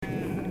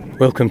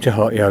Welcome to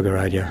Heart Yoga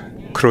Radio,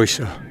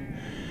 Croeso.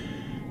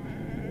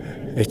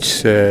 It's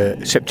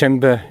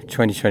September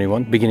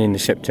 2021, beginning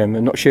of September,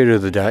 I'm not sure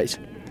of the date.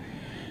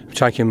 I'm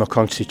taking my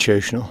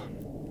constitutional.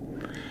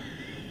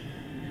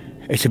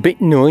 It's a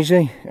bit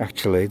noisy,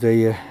 actually.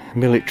 The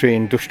military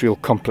industrial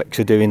complex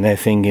are doing their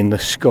thing in the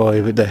sky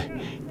with their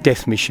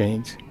death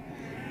machines.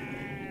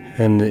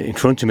 And in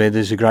front of me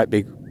there's a great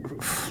big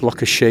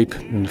flock of sheep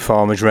and the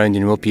farmer's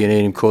rounding him up. You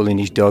hear him calling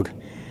his dog.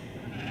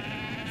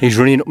 He's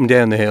running up and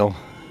down the hill.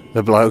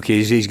 The bloke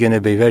he's going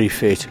to be very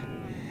fit.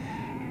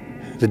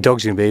 The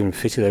dog's going to be even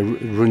fitter. They're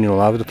running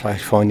all over the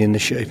place finding the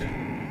sheep.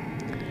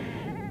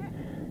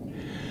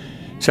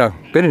 So,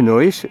 bit of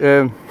noise,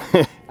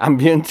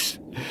 ambience.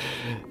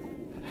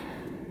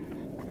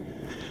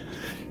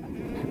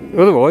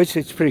 Otherwise,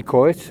 it's pretty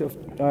quiet.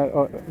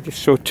 I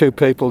just saw two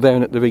people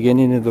down at the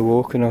beginning of the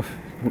walk and I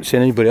haven't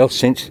seen anybody else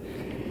since.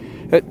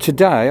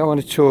 Today, I want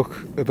to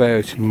talk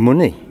about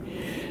money.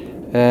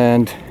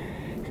 And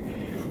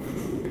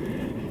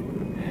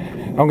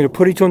I'm going to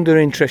put it under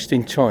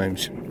interesting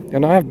times.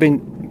 And I have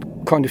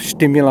been kind of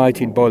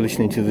stimulated by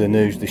listening to the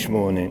news this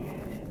morning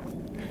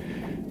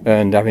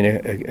and having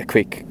a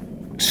quick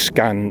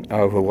scan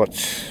over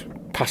what's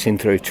passing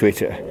through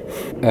Twitter.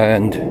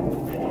 And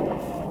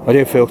I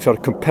do feel sort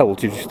of compelled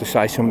to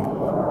say some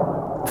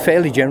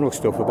fairly general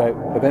stuff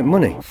about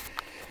money.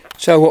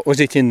 So what was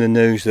it in the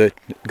news that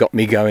got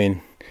me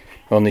going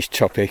on this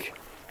topic?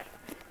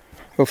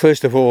 Well,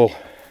 first of all,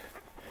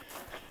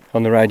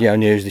 on the radio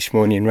news this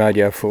morning,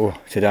 Radio 4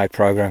 Today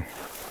programme,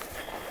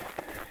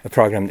 a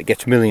programme that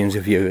gets millions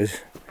of viewers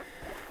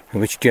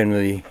and which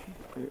generally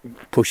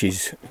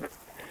pushes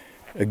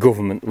a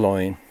government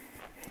line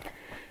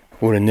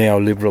or a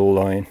neoliberal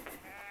line,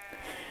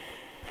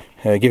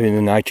 given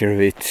the nature of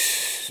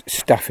its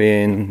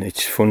staffing,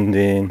 its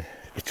funding,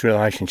 its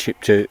relationship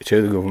to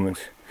the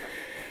government.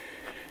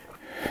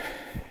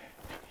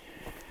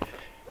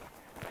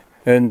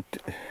 And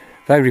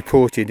they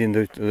reported in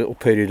the little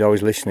period I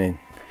was listening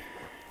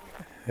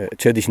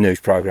to this news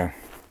programme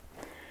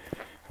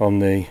on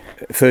the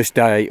first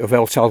day of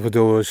El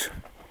Salvador's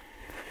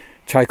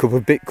take-up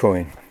of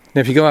Bitcoin.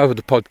 Now, if you go over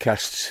the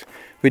podcasts,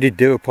 we did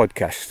do a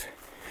podcast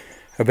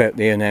about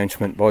the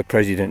announcement by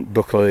President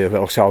Bukele of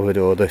El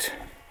Salvador that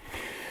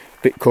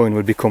Bitcoin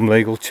would become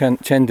legal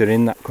tender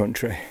in that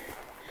country.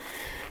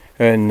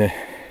 And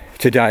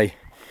today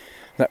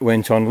that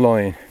went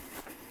online.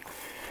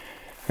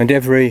 And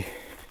every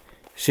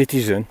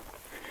citizen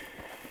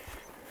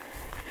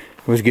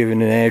was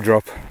given an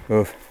airdrop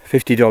of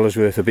 $50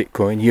 worth of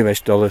Bitcoin,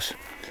 US dollars,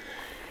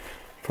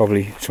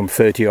 probably some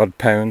 30 odd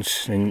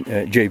pounds in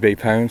GB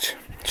pounds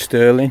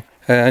sterling,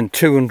 and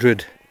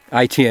 200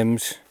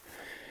 ATMs,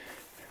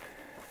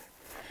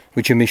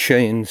 which are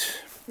machines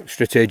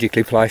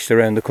strategically placed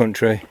around the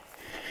country,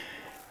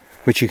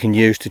 which you can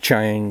use to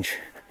change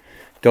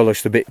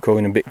dollars to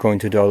Bitcoin and Bitcoin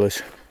to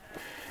dollars,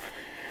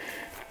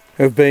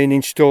 have been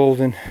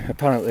installed and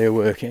apparently are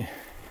working.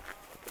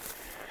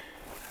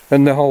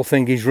 And the whole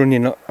thing is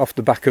running off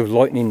the back of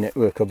Lightning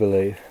Network, I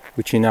believe,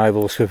 which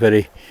enables for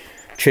very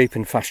cheap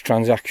and fast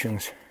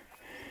transactions.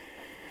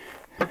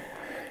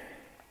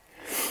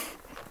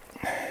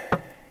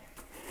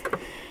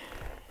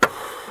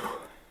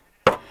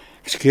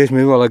 Excuse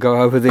me while I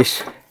go over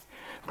this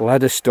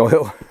ladder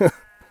style.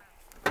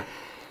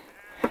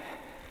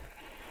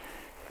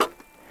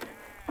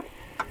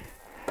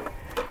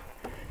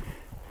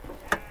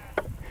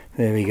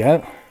 There we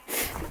go.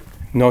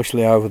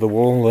 Nicely over the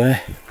wall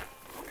there.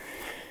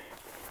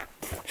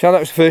 So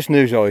that's the first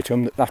news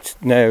item, that's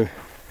now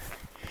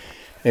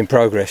in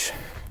progress.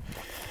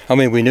 I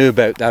mean, we knew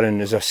about that,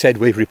 and as I said,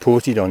 we've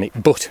reported on it,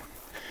 but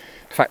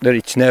the fact that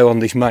it's now on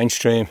this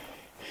mainstream,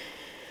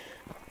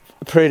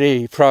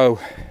 pretty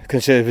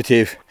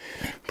pro-conservative,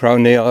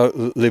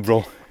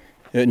 pro-neoliberal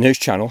news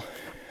channel,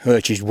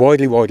 which is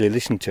widely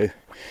listened to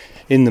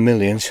in the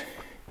millions,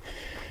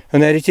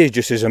 and there it is,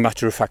 just as a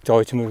matter of fact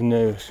item of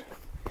news.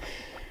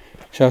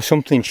 So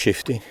something's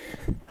shifting.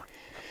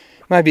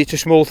 Maybe it's a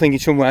small thing in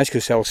some ways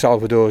because El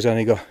Salvador's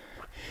only got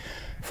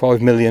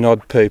 5 million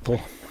odd people.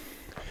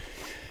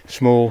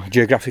 Small,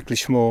 geographically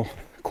small,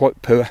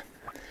 quite poor.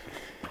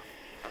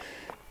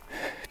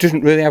 It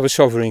doesn't really have a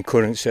sovereign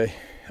currency.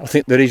 I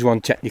think there is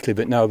one technically,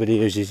 but nobody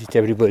uses it.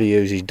 Everybody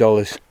uses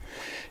dollars,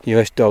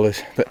 US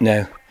dollars, but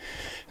now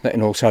they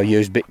can also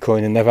use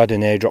Bitcoin, and they've had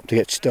an airdrop to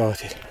get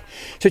started.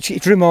 So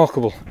it's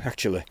remarkable,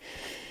 actually.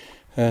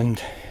 And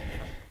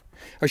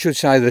I should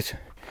say that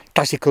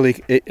classical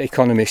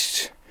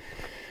economists,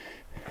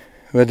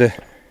 whether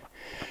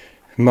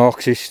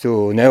Marxist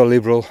or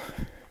neoliberal,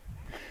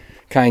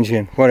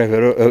 Keynesian,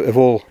 whatever, have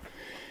all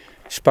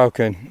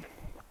spoken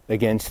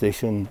against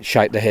this and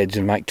shake their heads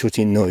and make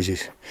tooting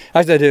noises,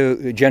 as they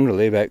do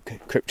generally about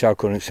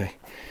cryptocurrency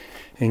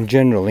in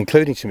general,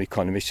 including some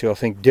economists who I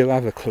think do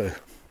have a clue.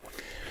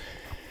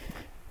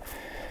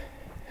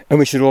 And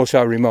we should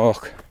also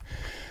remark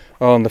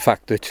on the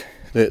fact that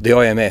the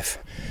IMF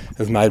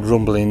have made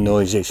rumbling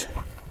noises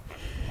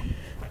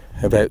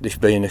about this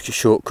being a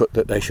shortcut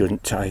that they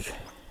shouldn't take.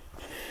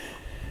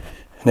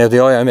 Now the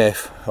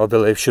IMF, I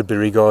believe, should be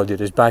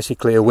regarded as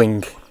basically a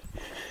wing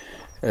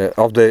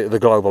of the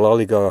global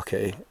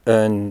oligarchy,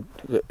 and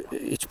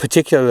it's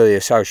particularly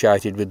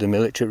associated with the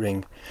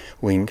military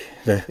wing,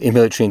 the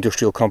military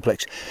industrial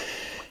complex.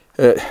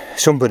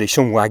 Some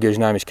wag whose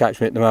name escapes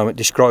me at the moment,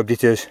 described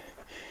it as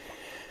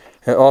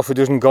half a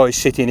dozen guys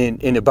sitting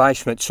in a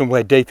basement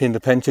somewhere deep in the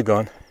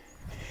Pentagon,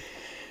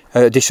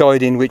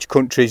 deciding which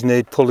countries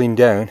need pulling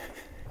down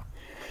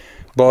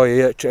by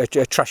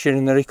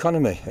trashing their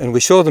economy. And we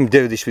saw them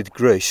do this with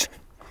Greece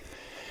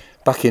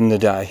back in the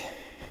day,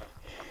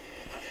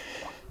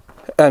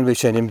 and we've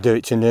seen him do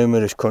it to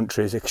numerous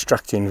countries,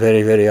 extracting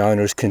very, very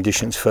onerous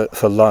conditions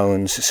for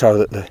loans so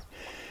that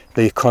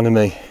the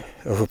economy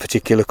of a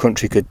particular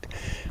country could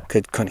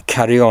kind of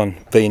carry on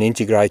being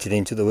integrated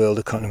into the world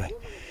economy.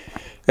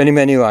 And in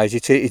many ways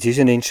it is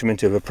an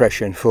instrument of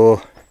oppression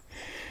for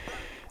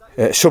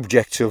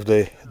subjects of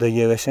the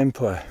US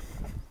empire.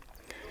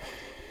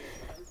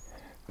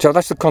 So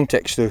that's the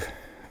context of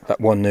that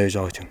one news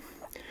item.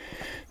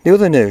 The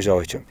other news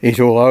item is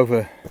all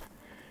over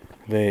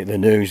the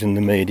news and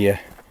the media,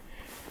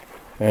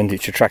 and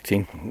it's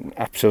attracting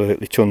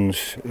absolutely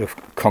tons of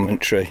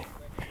commentary.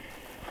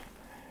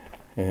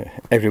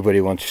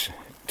 Everybody wants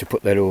to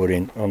put their oar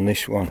in on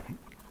this one,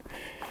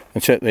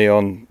 and certainly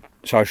on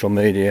social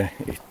media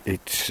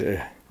it's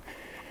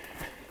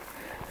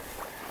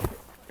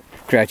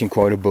creating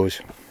quite a buzz.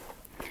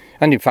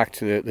 And in fact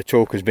the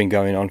talk has been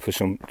going on for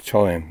some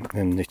time,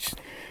 and it's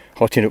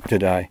hotting up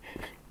today,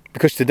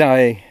 because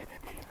today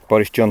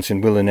Boris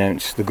Johnson will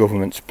announce the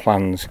government's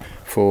plans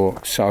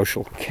for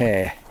social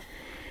care,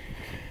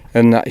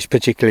 and that is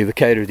particularly the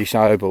care of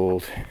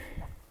disabled,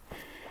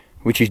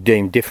 which is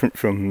deemed different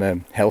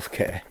from health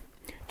care,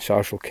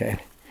 social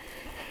care,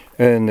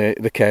 and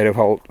the care of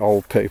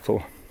old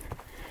people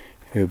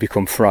who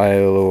become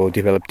frail or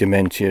develop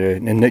dementia,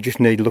 and they just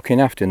need looking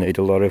after, need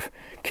a lot of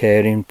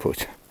care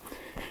input.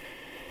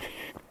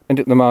 And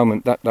at the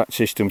moment that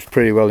system's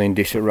pretty well in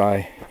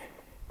disarray,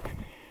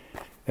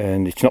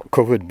 and it's not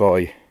covered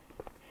by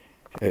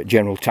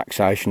general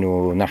taxation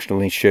or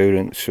national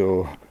insurance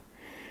or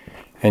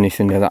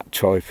anything of that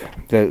type.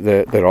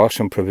 There are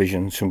some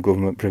provisions, some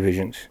government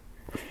provisions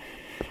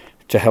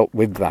to help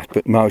with that,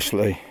 but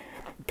mostly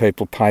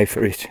people pay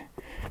for it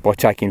by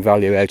taking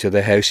value out of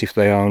their house if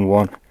they own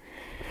one,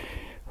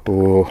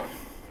 or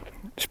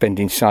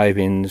spending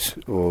savings,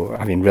 or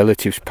having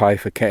relatives pay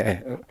for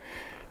care,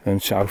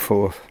 and so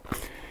forth.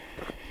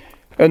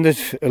 And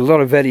there's a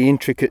lot of very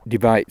intricate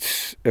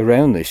debates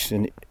around this,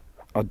 and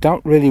I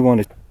don't really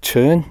want to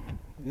turn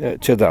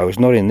to those,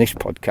 not in this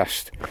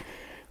podcast,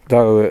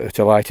 though at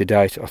a later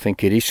date I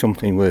think it is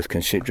something worth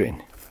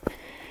considering,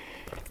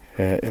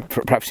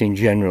 perhaps in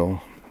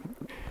general,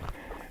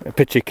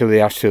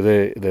 particularly as to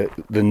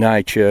the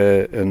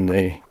nature and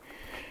the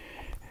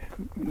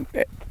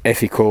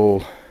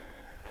ethical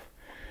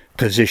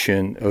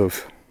position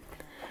of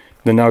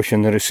the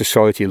notion that a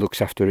society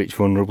looks after its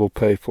vulnerable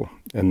people,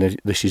 and that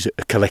this is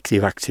a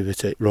collective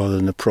activity rather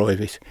than a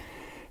private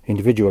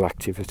individual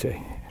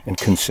activity and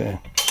concern.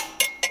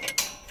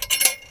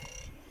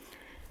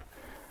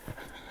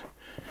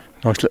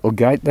 Nice little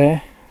gate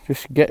there.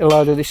 Just get a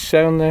load of this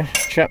sound there,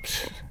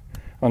 chaps.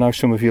 I know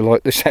some of you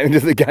like the sound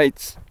of the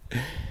gates.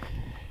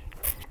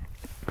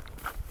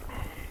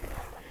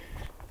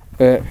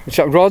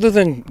 So rather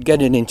than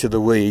getting into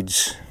the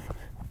weeds,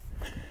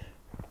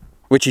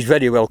 which is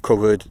very well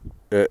covered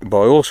by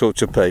all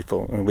sorts of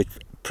people, and with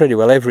pretty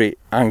well every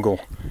angle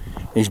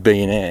is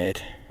being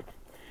aired,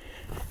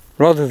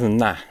 rather than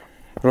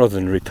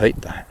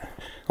repeat that,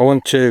 I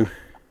want to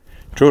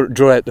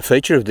draw out the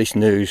feature of this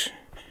news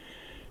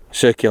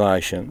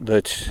circulation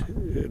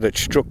that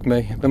struck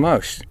me the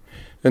most,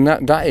 and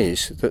that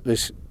is that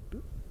there's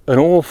an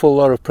awful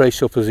lot of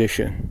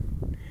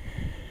presupposition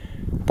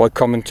by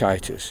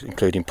commentators,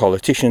 including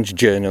politicians,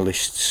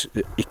 journalists,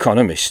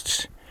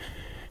 economists,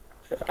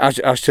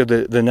 as to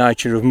the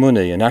nature of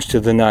money, and as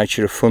to the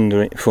nature of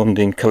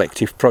funding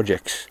collective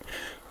projects,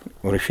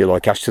 or if you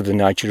like, as to the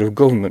nature of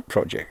government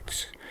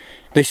projects.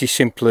 This is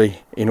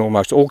simply, in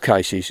almost all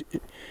cases,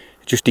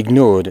 just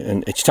ignored,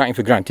 and it's taken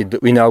for granted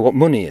that we know what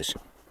money is.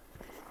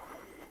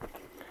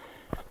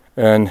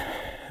 And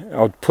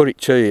I'd put it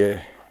to you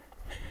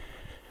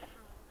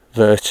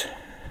that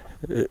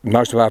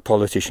most of our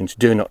politicians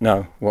do not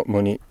know what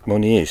money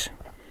is,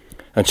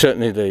 and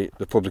certainly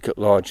the public at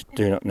large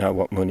do not know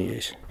what money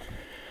is,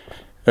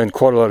 and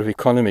quite a lot of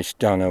economists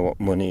don't know what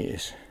money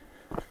is.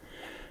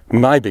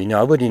 Maybe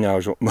nobody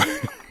knows what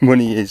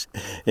money is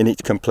in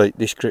its complete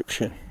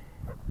description.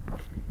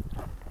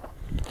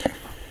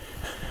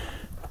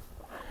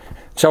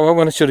 So I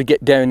want to sort of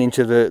get down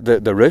into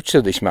the roots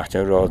of this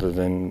matter rather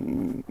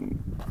than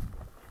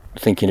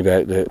thinking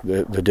about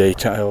the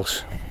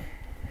details.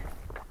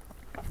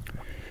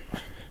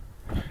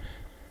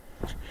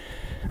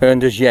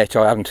 And as yet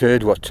I haven't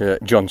heard what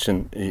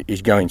Johnson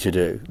is going to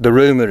do. The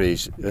rumour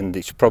is, and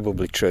it's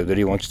probably true, that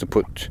he wants to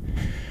put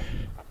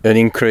an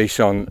increase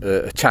on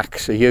a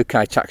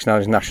UK tax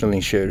known as national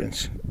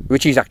insurance,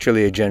 which is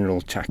actually a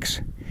general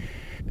tax.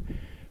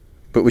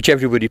 but which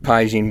everybody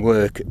pays in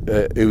work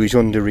who is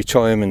under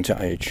retirement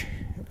age,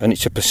 and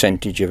it's a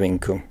percentage of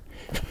income.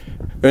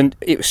 And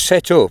it was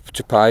set up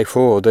to pay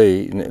for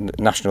the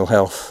National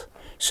Health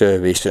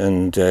Service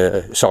and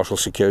social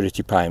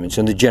security payments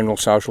and the general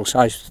social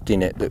safety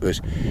net that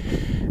was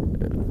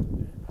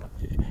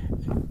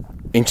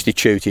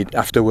instituted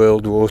after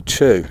World War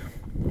II.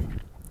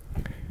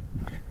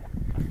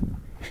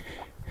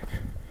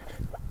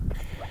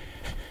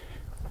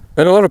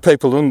 And a lot of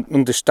people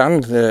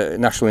understand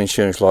national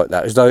insurance like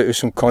that, as though it was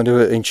some kind of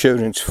an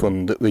insurance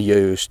fund that we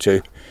use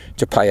to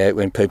pay out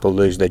when people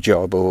lose their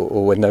job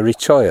or when they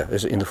retire,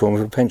 as in the form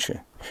of a pension.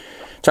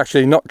 It's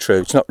actually not true.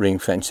 It's not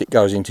ring-fenced. It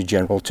goes into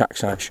general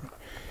taxation,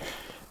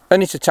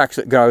 and it's a tax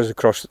that goes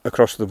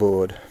across the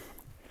board.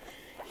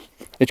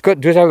 It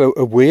does have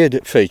a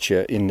weird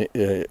feature in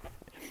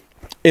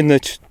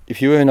that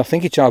if you earn, I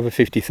think it's over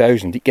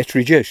 50,000, it gets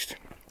reduced.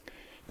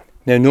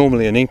 Now,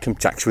 normally an income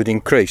tax would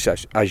increase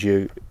as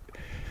you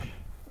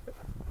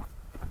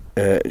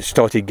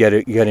started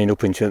getting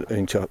up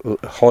into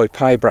high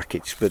pay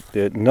brackets,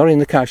 but not in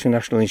the case of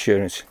national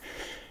insurance.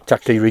 It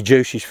actually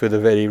reduces for the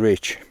very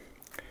rich.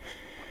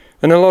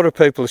 And a lot of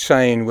people are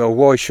saying, well,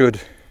 why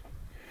should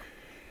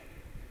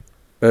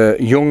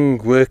young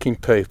working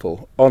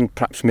people on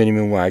perhaps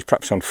minimum wage,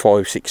 perhaps on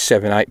 £5, £6,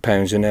 £7,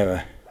 £8 an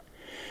hour,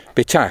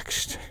 be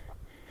taxed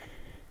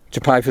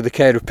to pay for the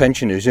care of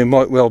pensioners who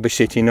might well be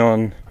sitting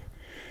on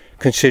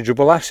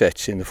considerable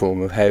assets in the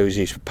form of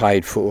houses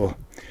paid for,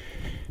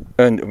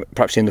 and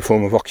perhaps in the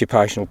form of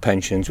occupational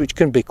pensions, which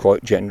can be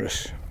quite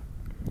generous.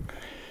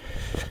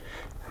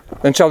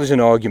 And so there's an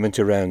argument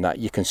around that.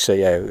 You can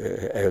see how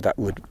that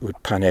would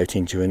pan out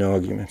into an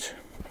argument.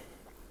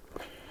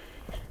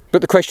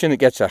 But the question that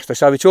gets asked,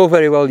 so it's all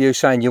very well you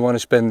saying you want to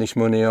spend this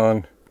money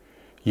on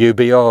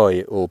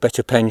UBI or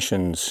better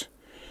pensions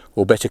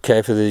or better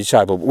care for the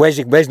disabled. Where's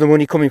the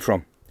money coming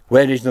from?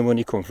 Where is the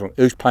money coming from?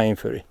 Who's paying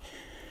for it?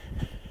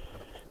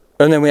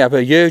 And then we have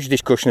a huge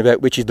discussion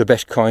about which is the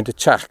best kind of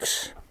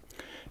tax.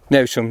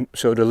 Now some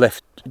sort of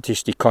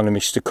leftist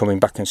economists are coming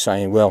back and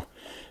saying, well,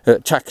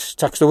 tax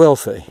the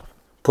wealthy,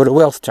 put a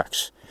wealth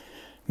tax.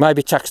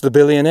 Maybe tax the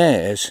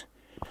billionaires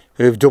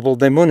who've doubled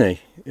their money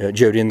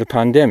during the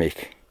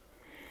pandemic.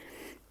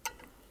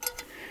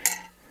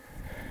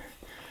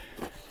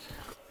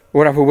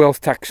 Or have a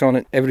wealth tax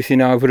on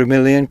everything over £1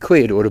 million or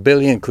 £1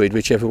 billion,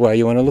 whichever way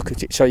you want to look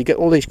at it. So you get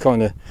all these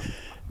kind of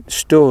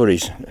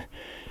stories.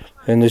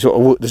 And there's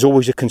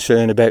always a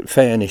concern about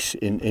fairness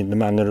in the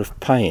manner of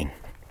paying.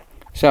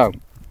 So,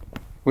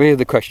 we have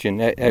the question,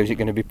 how is it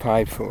going to be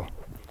paid for?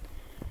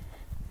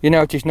 You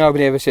notice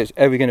nobody ever says,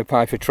 how are we going to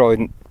pay for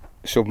Trident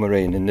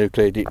submarine and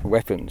nuclear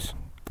weapons?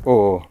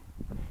 Or,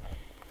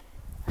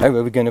 how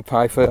are we going to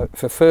pay for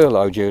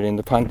furlough during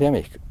the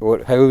pandemic?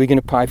 Or, how are we going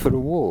to pay for a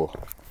war?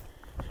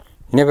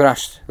 You never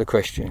asked the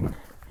question.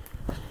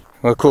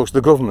 Well, of course,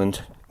 the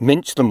government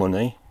mints the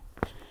money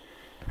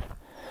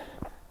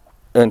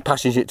and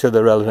passes it to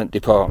the relevant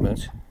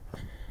department,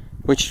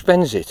 which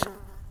spends it.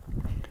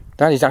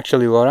 That is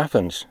actually what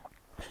happens.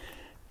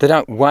 They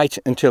don't wait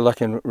until they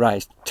can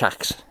raise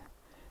tax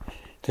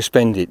to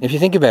spend it. If you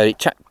think about it,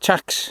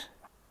 tax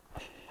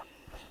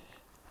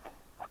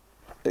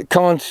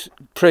can't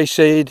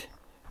precede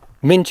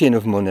minting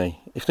of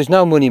money. If there's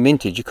no money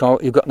minted,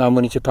 you've got no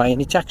money to pay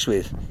any tax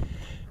with.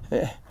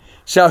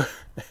 So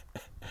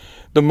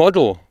the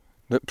model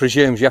that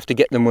presumes you have to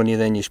get the money,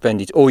 then you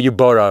spend it, or you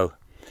borrow.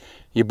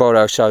 You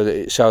borrow so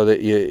that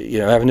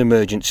you have an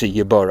emergency,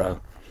 you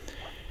borrow.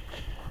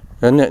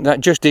 And that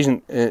just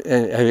isn't how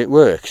it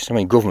works. I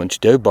mean, governments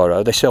do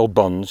borrow, they sell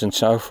bonds and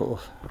so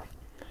forth.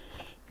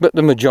 But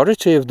the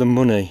majority of the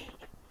money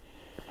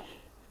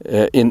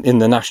in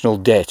the national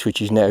debt,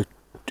 which is now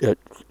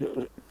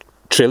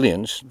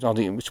trillions, I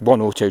think it's 1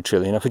 or 2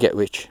 trillion, I forget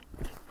which,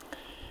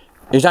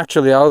 is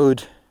actually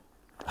owed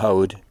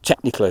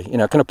technically,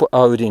 can I put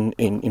owed in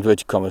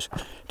inverted commas,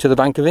 to the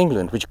Bank of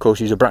England, which of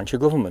course is a branch of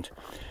government.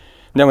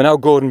 Now, I know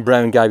Gordon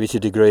Brown gave it a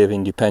degree of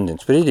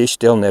independence, but it is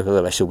still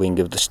nevertheless a wing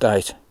of the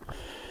state.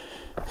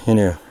 I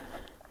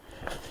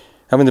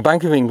mean, the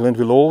Bank of England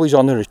will always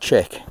honour a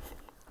cheque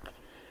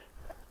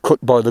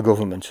cut by the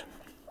government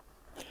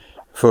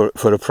for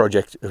a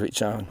project of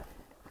its own.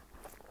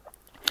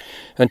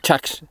 And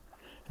tax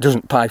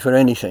doesn't pay for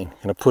anything.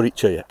 Can I put it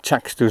to you?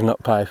 Tax does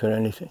not pay for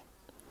anything.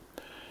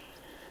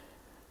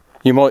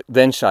 You might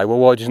then say, well,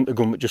 why doesn't the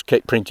government just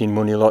keep printing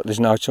money like there's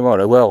no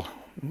tomorrow? Well,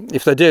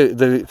 if they do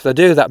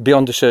that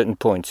beyond a certain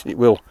point, it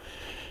will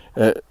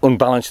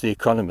unbalance the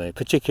economy.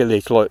 Particularly,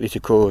 it's likely to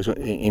cause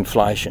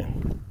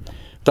inflation.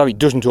 Though it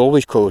doesn't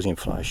always cause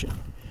inflation.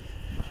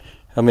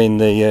 I mean,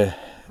 the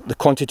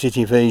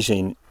quantitative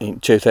easing in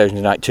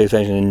 2008,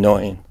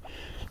 2009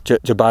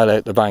 to bail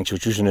out the banks,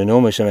 which was an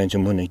enormous amount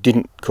of money,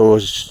 didn't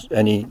cause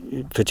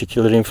any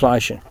particular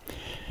inflation.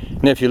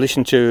 Now, if you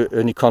listen to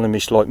an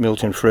economist like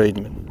Milton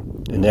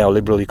Friedman, a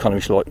neoliberal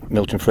economist like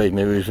Milton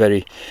Friedman, who was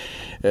very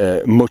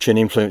much an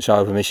influence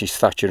over Mrs.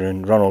 Thatcher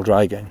and Ronald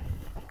Reagan,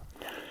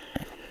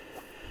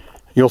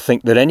 you'll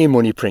think that any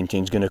money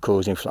printing is going to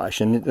cause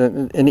inflation,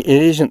 and it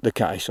isn't the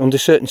case. Under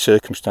certain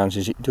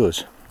circumstances it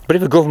does. But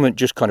if a government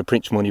just kind of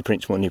prints money,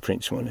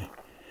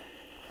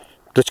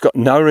 that's got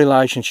no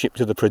relationship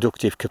to the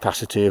productive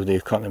capacity of the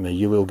economy,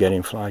 you will get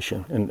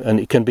inflation, and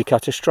it can be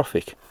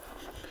catastrophic.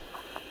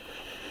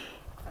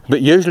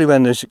 But usually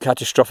when there's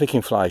catastrophic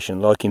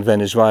inflation, like in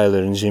Venezuela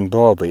and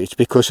Zimbabwe, it's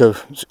because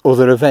of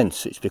other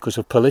events, it's because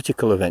of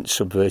political events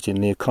subverting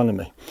the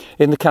economy.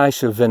 In the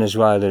case of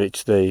Venezuela,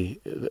 it's the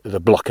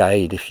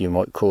blockade, if you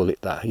might call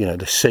it that,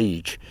 the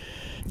siege,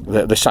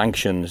 the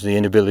sanctions, the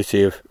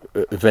inability of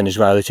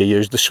Venezuela to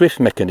use the SWIFT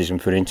mechanism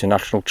for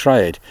international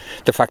trade,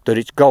 the fact that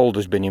its gold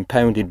has been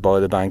impounded by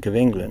the Bank of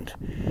England.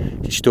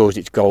 It stores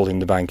its gold in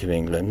the Bank of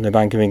England, and the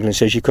Bank of England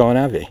says you can't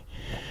have it.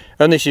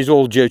 And this is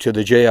all due to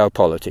the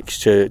geopolitics,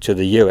 to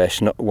the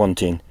US not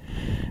wanting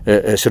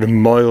a sort of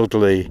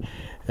mildly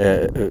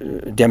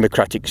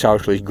democratic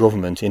socialist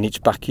government in its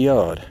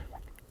backyard.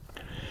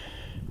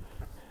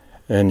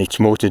 And it's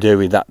more to do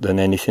with that than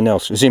anything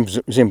else.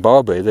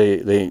 Zimbabwe,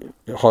 the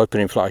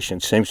hyperinflation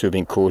seems to have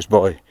been caused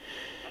by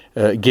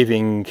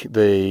giving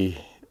the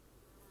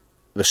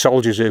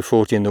soldiers who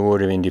fought in the War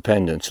of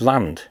Independence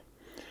land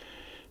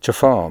to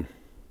farm.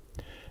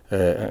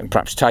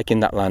 Perhaps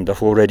taking that land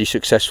off already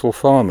successful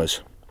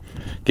farmers,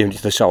 giving it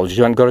to the soldiers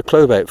who haven't got a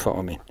clue about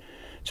farming.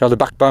 So the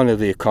backbone of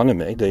the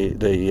economy,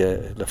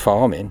 the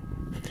farming,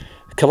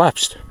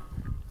 collapsed.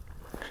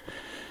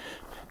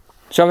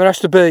 So there has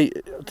to be,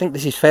 I think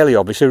this is fairly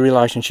obvious, a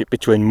relationship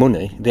between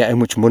money, how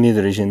much money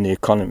there is in the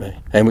economy,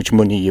 how much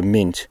money you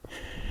mint,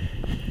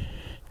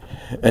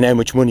 and how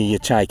much money you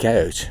take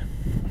out,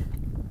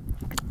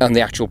 and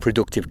the actual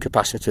productive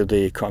capacity of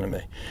the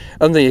economy,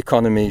 and the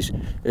economy's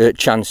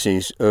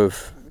chances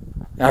of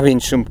having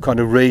some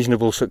kind of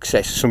reasonable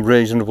success, some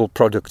reasonable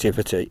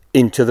productivity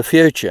into the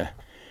future.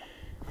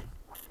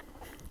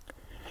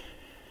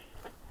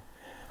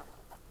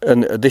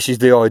 And this is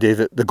the idea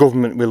that the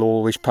government will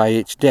always pay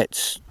its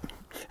debts,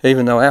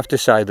 even though I have to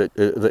say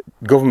that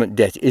government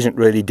debt isn't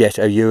really debt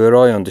how you or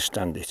I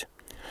understand it.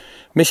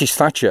 Mrs.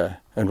 Thatcher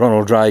and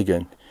Ronald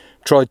Reagan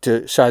tried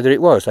to say that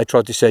it was. They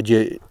tried to say,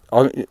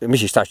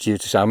 Mrs. Thatcher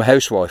used to say, I'm a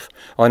housewife.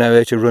 I know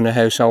how to run a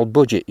household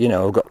budget.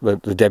 I've got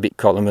the debit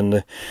column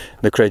and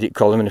the credit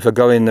column, and if I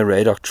go in the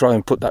red, I'll try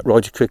and put that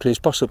right as quickly as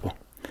possible.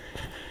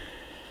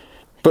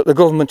 But the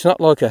government's not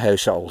like a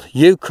household.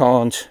 You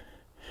can't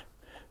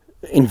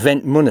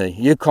invent money.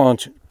 You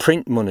can't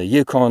print money.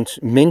 You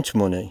can't mint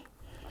money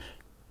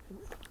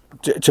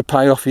to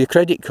pay off your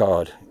credit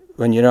card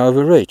when you're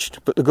overreached.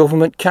 But the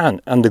government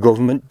can, and the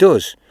government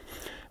does.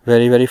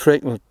 Very, very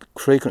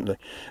frequently.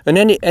 And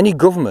any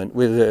government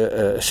with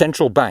a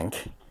central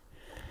bank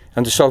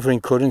and a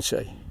sovereign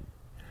currency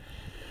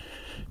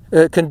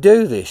can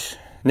do this.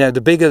 Now,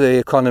 the bigger the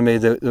economy,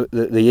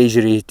 the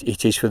easier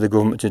it is for the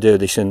government to do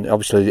this. And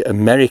obviously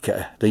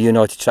America, the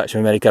United States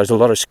of America, has a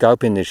lot of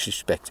scope in this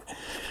respect,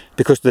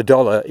 because the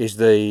dollar is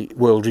the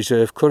world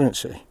reserve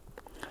currency.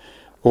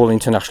 All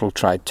international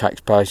trade takes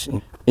place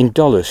in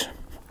dollars.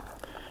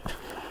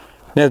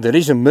 Now, there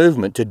is a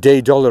movement to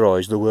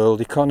de-dollarise the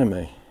world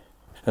economy.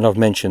 And I've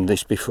mentioned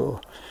this before.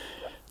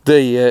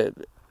 The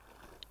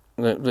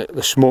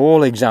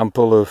small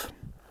example of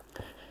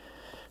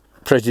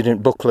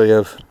President Buckley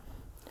of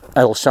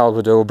El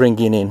Salvador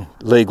bringing in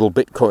legal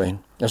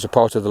Bitcoin as a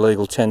part of the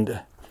legal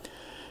tender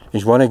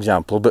is one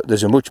example, but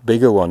there's a much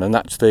bigger one, and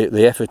that's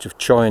the effort of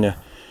China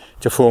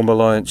to form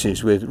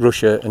alliances with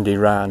Russia and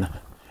Iran.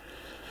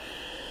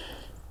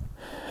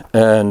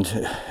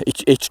 And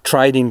its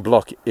trading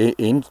bloc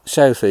in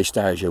Southeast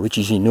Asia, which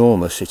is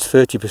enormous, it's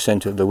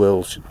 30% of the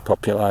world's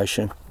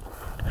population,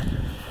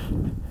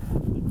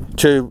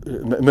 to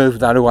move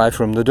that away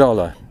from the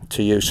dollar,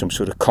 to use some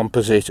sort of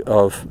composite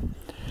of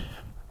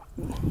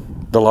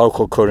the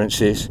local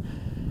currencies,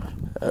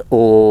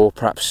 or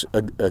perhaps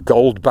a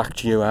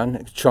gold-backed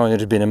yuan. China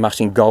has been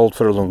amassing gold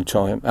for a long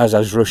time, as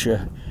has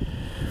Russia.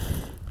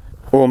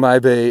 Or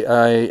maybe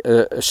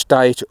a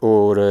state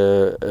or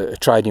a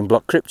trading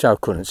block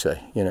cryptocurrency,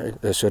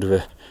 a sort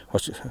of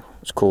what's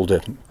called a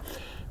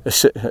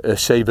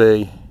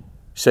CBCC,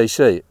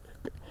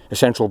 a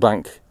central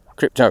bank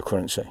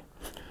cryptocurrency.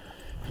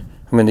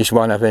 I mean, this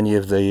won't have any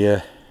of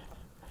the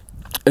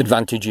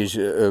advantages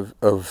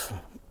of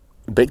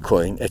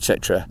Bitcoin,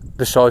 etc.,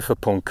 the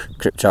cypherpunk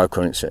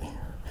cryptocurrency.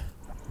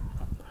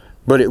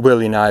 But it will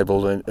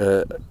enable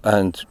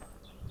and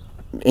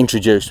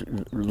introduce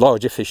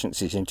large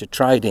efficiencies into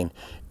trading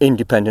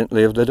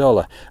independently of the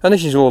dollar. And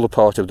this is all a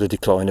part of the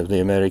decline of the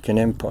American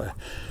empire.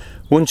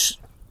 Once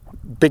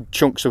big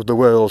chunks of the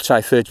world, say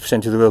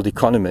 30% of the world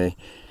economy,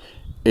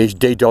 is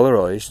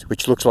de-dollarised,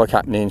 which looks like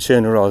happening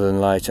sooner rather than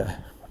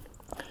later,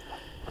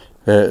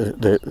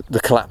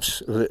 the collapse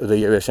of the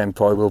US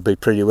empire will be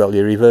pretty well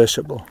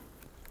irreversible.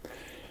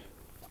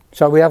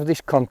 So we have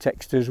this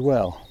context as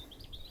well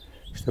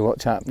as to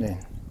what's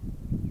happening.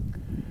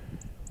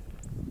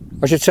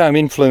 I should say I'm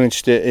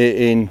influenced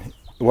in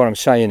what I'm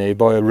saying here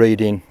by a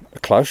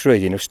close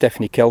reading of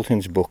Stephanie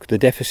Kelton's book, The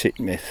Deficit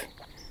Myth.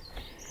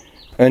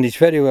 And it's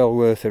very well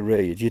worth a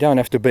read. You don't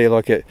have to be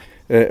like a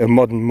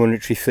modern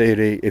monetary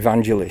theory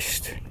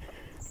evangelist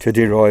to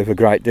derive a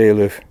great deal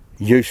of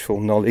useful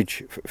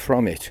knowledge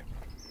from it.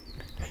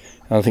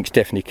 And I think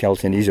Stephanie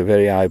Kelton is a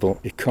very able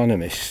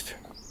economist.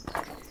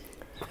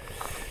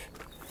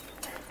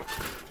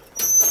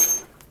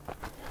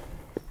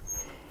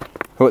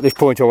 But at this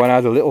point I want to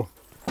add a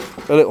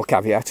little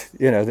caveat.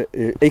 You know,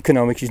 that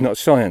economics is not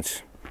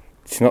science.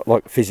 It's not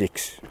like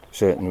physics,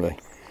 certainly.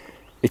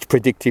 Its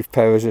predictive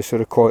powers are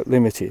sort of quite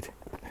limited.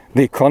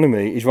 The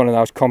economy is one of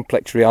those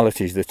complex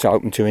realities that's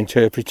open to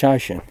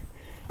interpretation,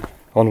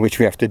 on which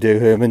we have to do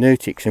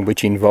hermeneutics, and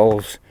which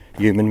involves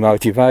human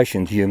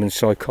motivations, human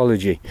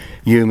psychology,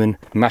 human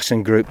mass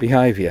and group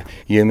behaviour,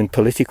 human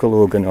political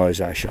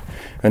organisation,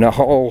 and a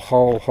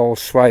whole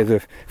swathe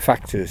of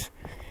factors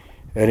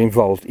are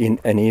involved in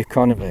any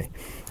economy.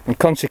 And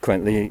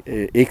consequently,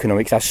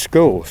 economics has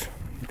schools.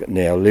 You've got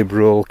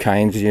neoliberal,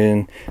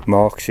 Keynesian,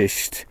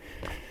 Marxist,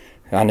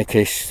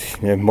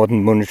 anarchist,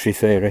 modern monetary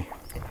theory.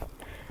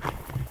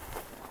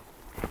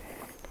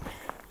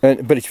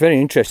 But it's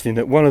very interesting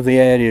that one of the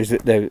areas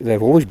that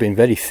they've always been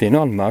very thin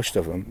on, most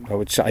of them, I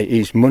would say,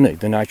 is money,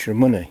 the nature of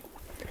money.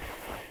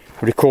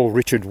 I recall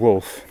Richard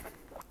Wolff,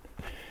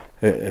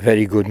 a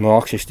very good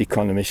Marxist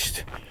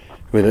economist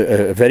with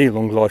a very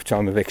long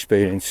lifetime of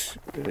experience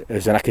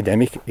as an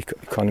academic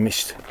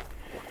economist,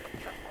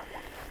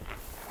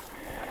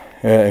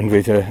 and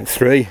with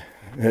 3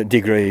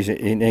 degrees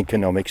in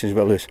economics as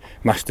well as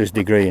master's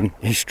degree in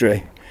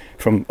history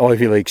from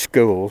Ivy League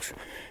schools.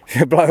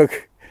 The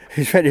bloke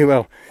is very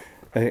well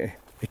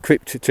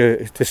equipped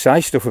to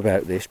say stuff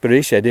about this, but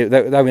he said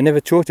they were never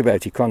taught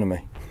about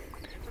economy.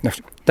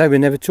 They were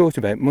never taught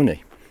about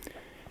money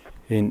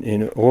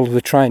in all of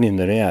the training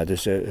that he had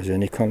as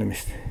an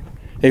economist.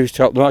 He was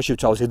told, the Marshal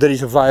told us, there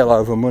is a veil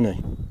over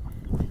money.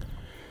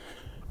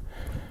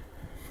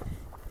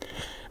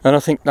 And I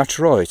think that's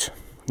right.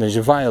 There's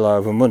a veil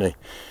over money.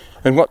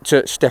 And what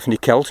Stephanie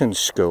Kelton's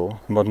school,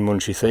 Modern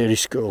Monetary Theory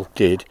School,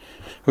 did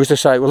was to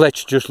say, well,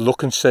 let's just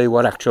look and see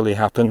what actually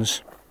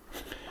happens.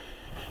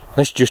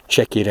 Let's just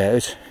check it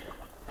out.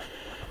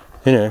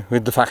 You know,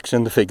 with the facts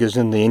and the figures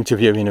and the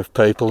interviewing of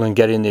people and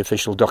getting the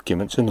official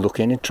documents and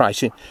looking and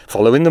tracing,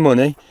 following the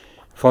money,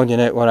 finding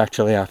out what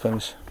actually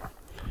happens.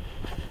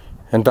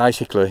 And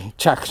basically,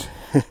 tax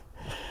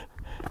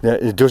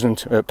it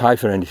doesn't pay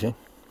for anything.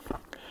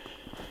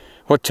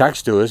 What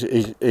tax does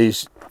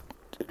is,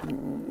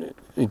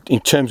 in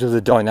terms of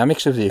the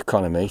dynamics of the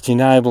economy, it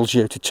enables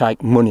you to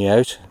take money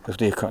out of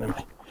the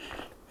economy.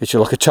 It's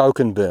like a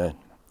token burn,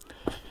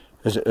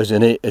 as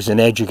an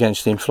edge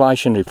against the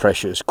inflationary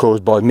pressures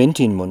caused by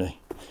minting money.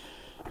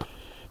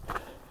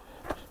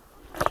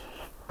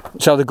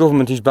 So the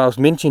government is both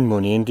minting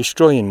money and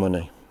destroying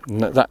money. And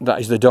that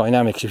is the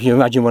dynamics. If you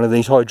imagine one of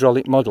these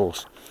hydraulic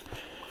models,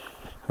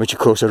 which of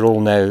course are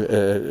all now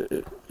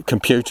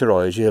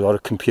computerised, a lot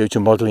of computer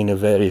modelling of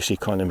various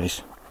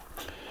economies.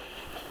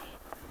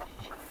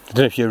 I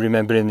don't know if you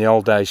remember in the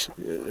old days,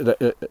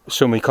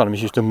 some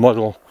economists used to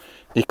model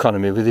the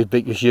economy with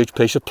a huge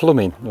piece of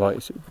plumbing,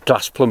 like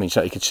glass plumbing,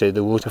 so you could see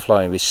the water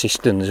flowing with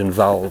cisterns and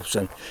valves,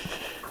 and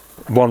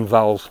one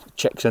valve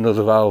checks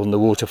another valve and the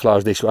water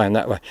flows this way and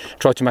that way.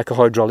 Try to make a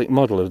hydraulic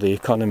model of the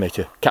economy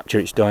to capture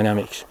its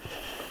dynamics.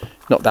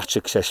 Not that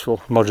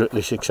successful,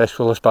 moderately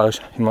successful I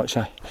suppose you might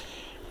say.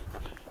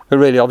 But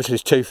really obviously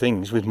there's 2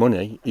 things with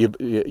money. You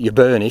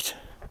burn it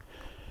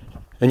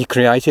and you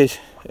create it,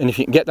 and if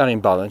you can get that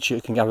in balance you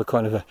can have a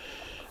kind of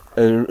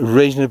a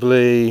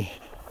reasonably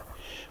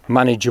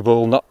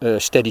manageable, not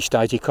steady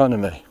state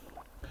economy.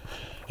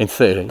 In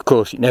theory, of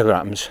course it never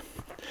happens.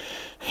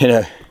 You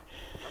know,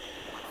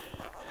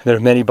 there are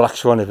many black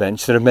swan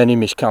events, there are many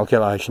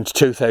miscalculations,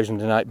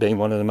 2008 being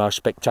one of the most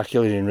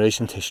spectacular in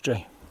recent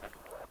history.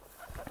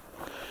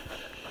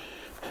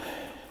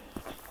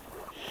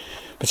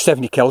 But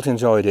Stephanie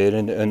Kelton's idea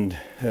and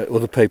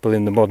other people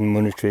in the Modern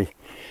Monetary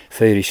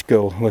Theory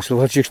School was, well,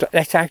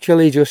 let's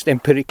actually just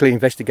empirically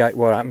investigate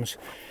what happens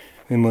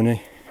with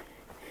money.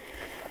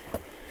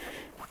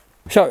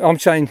 So I'm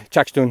saying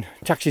tax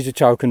is a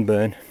token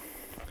burn.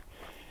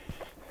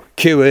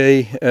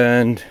 QE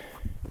and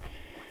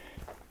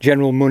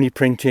general money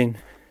printing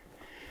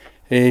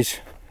is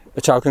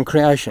a token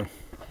creation.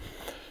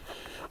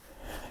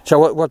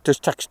 So what does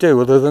tax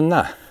do other than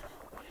that?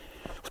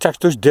 Well, tax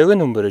does do a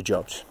number of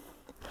jobs.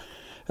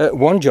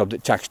 One job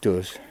that tax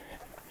does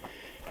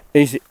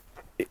is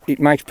it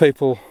makes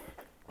people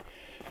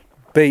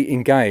be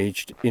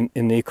engaged in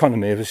the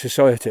economy of a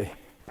society.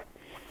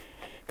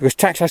 Because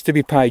tax has to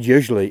be paid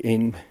usually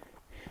in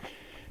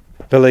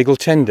the legal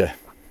tender.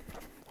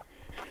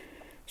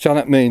 So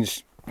that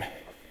means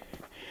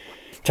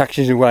tax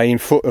is a way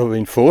of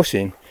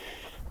enforcing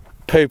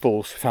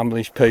people's,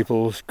 families,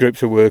 people's,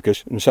 groups of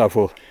workers and so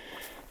forth.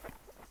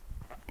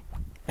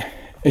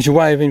 It's a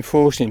way of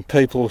enforcing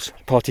people's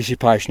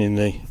participation in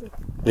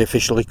the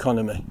official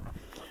economy.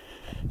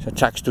 So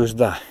tax does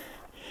that.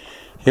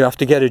 You have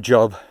to get a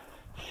job,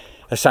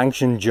 a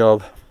sanctioned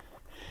job,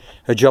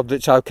 a job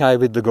that's okay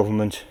with the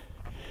government,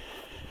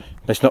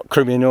 that's not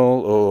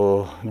criminal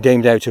or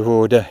deemed out of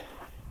order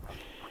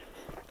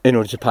in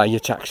order to pay your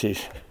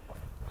taxes.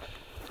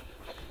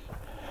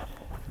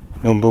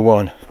 Number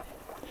one.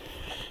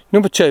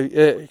 Number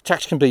two,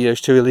 tax can be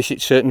used to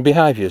elicit certain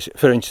behaviours.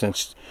 For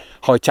instance,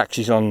 high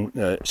taxes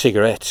on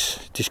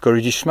cigarettes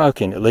discourages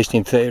smoking, at least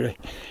in theory.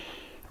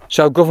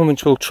 So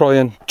governments will try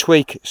and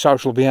tweak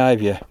social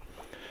behaviour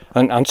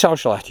and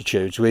social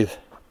attitudes with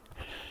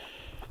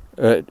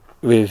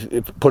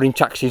putting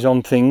taxes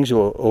on things,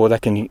 or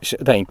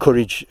they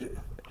encourage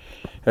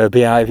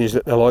behaviours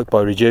that they like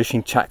by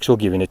reducing tax or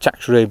giving a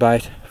tax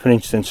rebate, for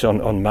instance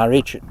on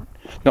marriage.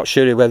 Not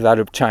sure whether that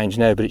would change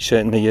now, but it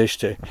certainly used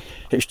to.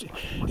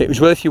 It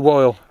was worth your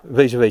while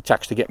vis-a-vis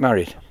tax to get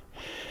married.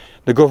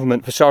 The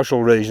government, for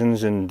social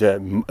reasons and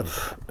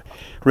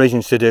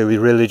reasons to do with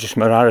religious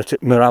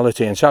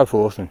morality and so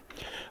forth, and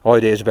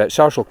ideas about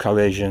social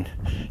cohesion,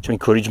 to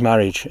encourage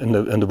marriage and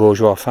the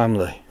bourgeois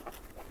family.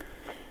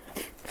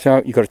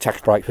 So you've got a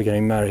tax break for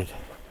getting married.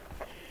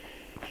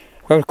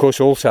 Well, of course,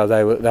 also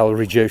they'll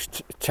reduce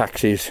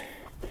taxes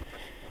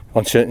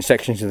on certain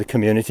sections of the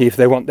community if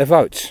they want their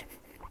votes.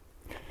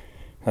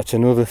 That's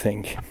another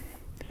thing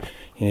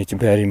you need to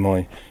bear in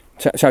mind.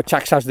 So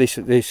tax has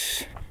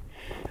this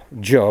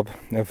job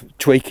of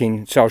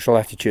tweaking social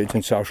attitudes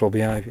and social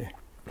behaviour.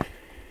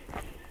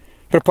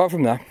 But apart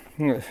from that,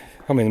 I mean,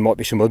 there might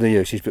be some other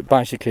uses, but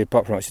basically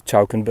apart from that, it's a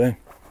token burn.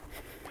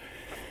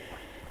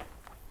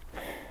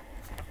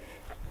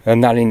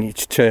 And that in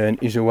its turn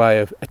is a way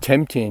of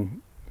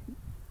attempting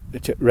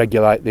to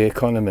regulate the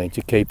economy,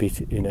 to keep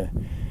it in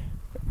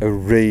a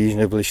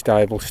reasonably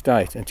stable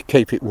state and to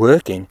keep it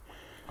working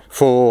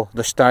for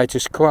the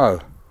status quo,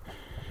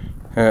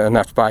 and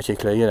that's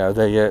basically,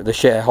 the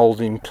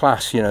shareholding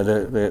class,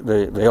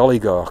 the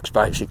oligarchs,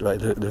 basically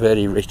the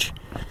very rich.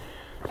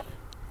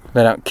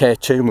 They don't care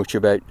too much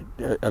about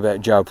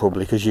Joe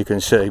Public, as you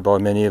can see by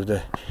many of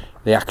the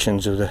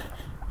actions of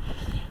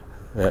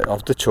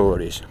the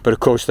Tories. But of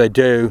course they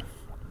do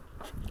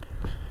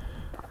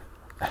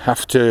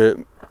have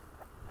to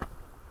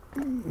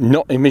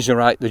not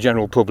immiserate the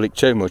general public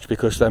too much,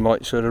 because they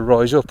might sort of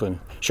rise up and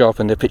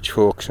sharpen their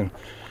pitchforks and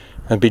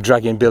be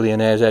dragging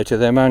billionaires out of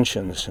their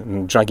mansions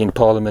and dragging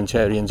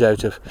parliamentarians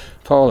out of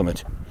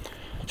Parliament.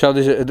 So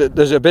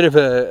there's a bit of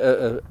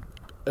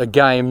a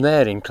game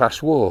there in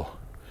class war.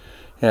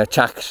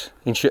 Tax,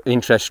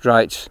 interest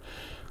rates,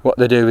 what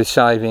they do with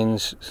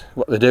savings,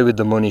 what they do with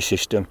the money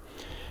system,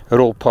 are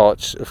all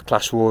parts of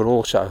class war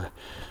also,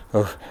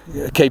 of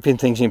keeping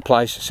things in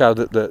place so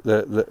that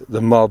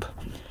the mob,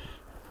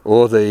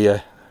 or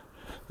the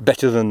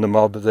better than the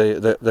mob,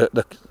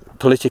 the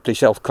politically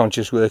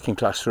self-conscious working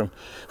class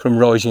from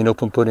rising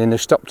up and putting a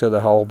stop to the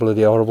whole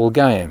bloody horrible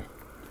game.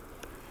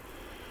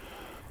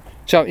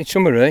 So in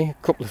summary, a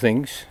couple of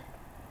things.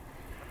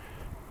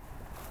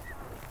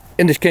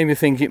 In the scheme of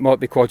things, it might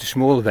be quite a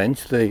small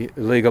event, the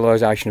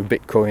legalisation of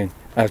Bitcoin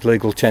as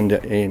legal tender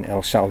in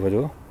El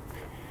Salvador.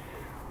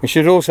 We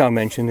should also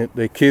mention that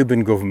the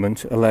Cuban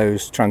government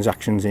allows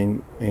transactions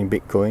in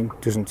Bitcoin.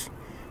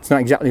 It's not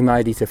exactly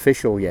made it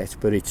official yet,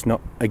 but it's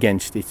not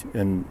against it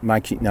and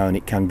makes it known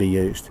it can be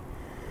used.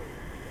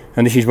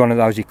 And this is one of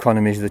those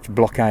economies that's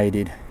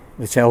blockaded,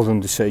 that's held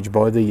under siege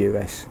by the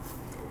US,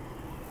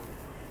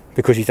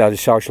 because it had a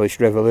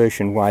socialist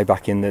revolution way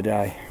back in the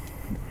day.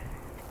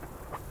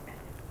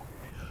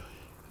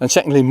 And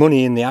secondly,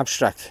 money in the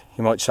abstract,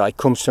 you might say,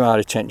 comes to our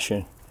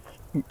attention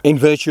in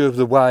virtue of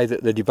the way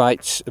that the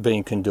debates are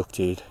being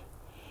conducted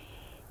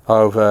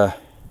over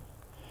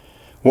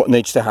what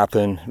needs to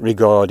happen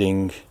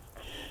regarding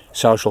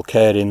social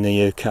care in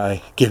the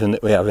UK, given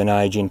that we have an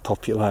ageing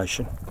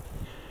population.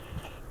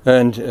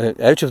 And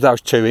out of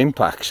those two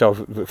impacts,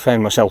 I've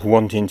found myself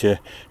wanting to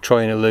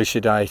try and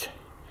elucidate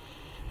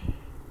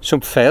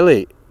some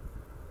fairly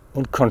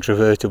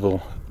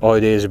uncontrovertible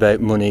ideas about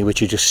money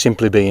which are just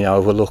simply being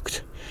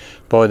overlooked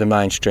by the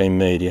mainstream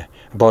media,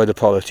 by the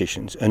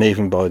politicians, and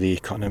even by the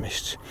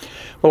economists.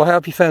 Well, I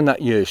hope you found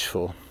that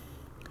useful.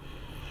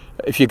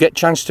 If you get a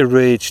chance to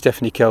read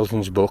Stephanie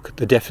Kelton's book,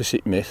 The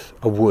Deficit Myth,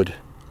 I would.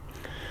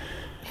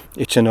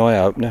 It's an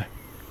eye-opener.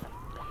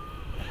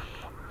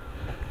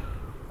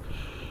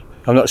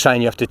 I'm not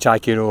saying you have to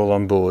take it all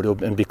on board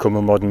and become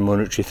a modern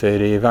monetary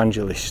theory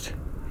evangelist,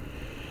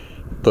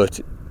 but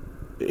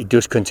it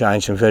does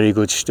contain some very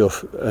good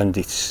stuff, and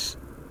it's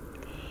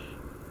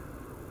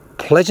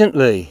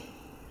pleasantly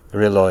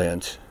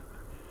reliant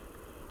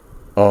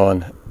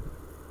on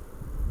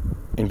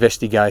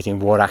investigating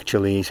what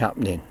actually is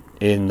happening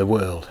in the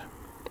world.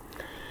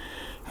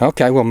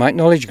 Okay, well, make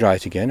knowledge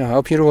great again. I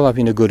hope you're all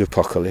having a good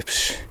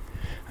apocalypse,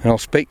 and I'll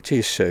speak to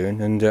you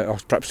soon, and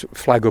I'll perhaps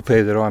flag up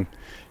here that I'm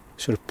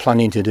sort of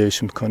planning to do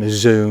some kind of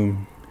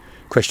Zoom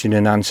question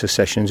and answer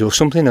sessions or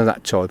something of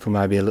that type, or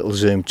maybe a little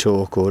Zoom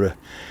talk or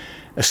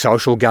a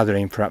social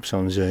gathering perhaps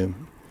on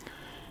Zoom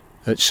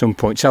at some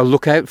point. So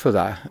look out for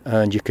that,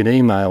 and you can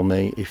email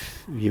me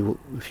if you're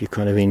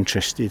kind of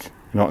interested.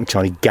 I'm not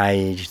entirely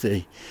gauge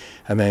the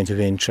amount of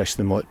interest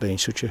there might be in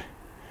such a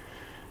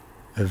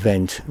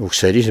event or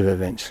series of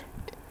events.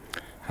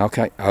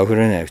 Okay, over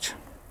and out.